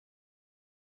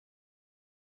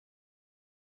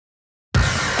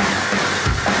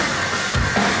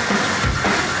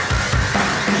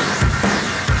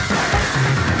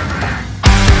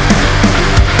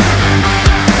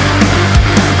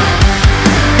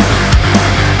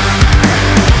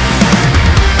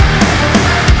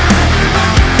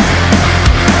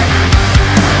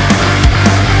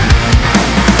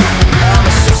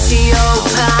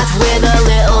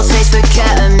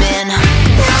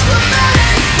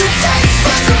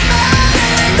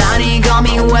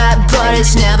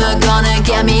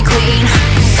get me clean.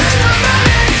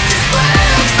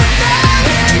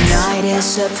 I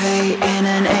dissipate in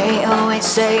an 808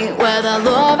 state where the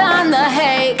love and the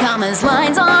hate come as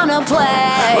lines on a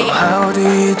plate. Well, how do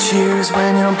you choose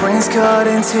when your brain's cut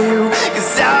in two?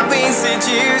 'Cause I've been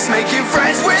seduced, making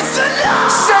friends with the law.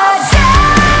 Sedate,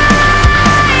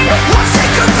 We'll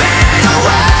take a bit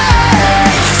away.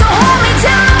 so hold me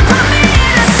down, put me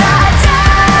in a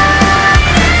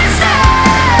sedated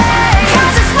state.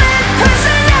 'Cause it's with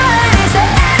personalities, the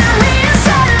enemy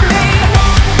inside of me.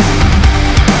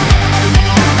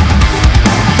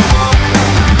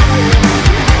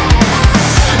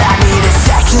 I need a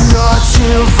second or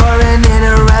two for an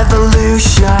inner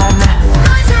revolution.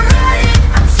 Minds are running,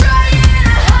 I'm trying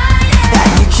to hide it. That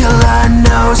nuclear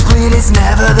nosebleed is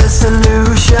never the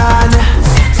solution.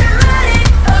 Symptomatic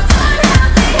of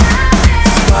unhealthy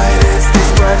habits. Spiders, they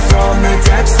spread from the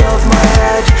depths of my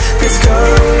head. This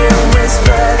Korean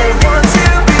whisper, they want to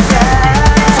be fed.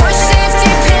 Push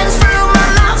safety pins through my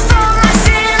mouth for my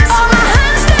sins. All my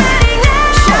hands dirty now.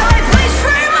 Shall I please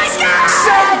free my skin?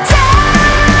 Sedate,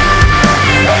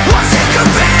 We'll take a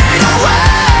bit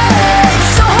away.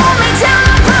 so hold me down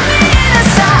and put me in a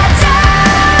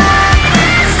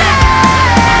sedated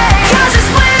state. 'Cause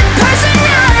it's with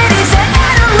personalities, the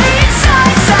enemy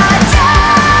inside. Sedate,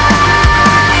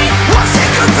 We'll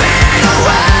take a bit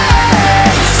away.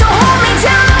 so hold me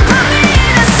down and put me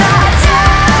in a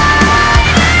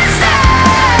sedated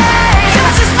state.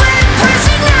 'Cause it's with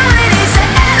personalities, the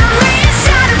enemy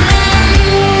inside of me.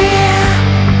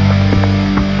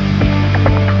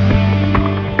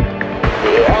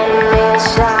 The enemy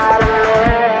inside of me.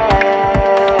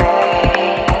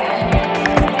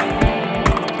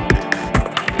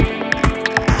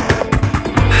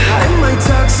 I'm my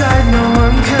dark side, no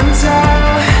one can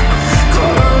tell.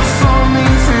 Glove for me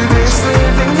through this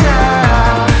living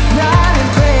hell. Not in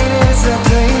pain, it's the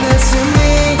pain that's in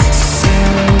me.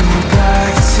 Send me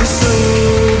back to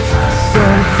sleep.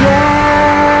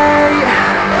 Someday,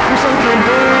 wish I could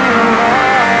be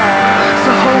away.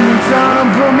 So hold me down and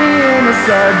put me in a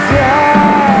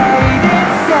Sedate.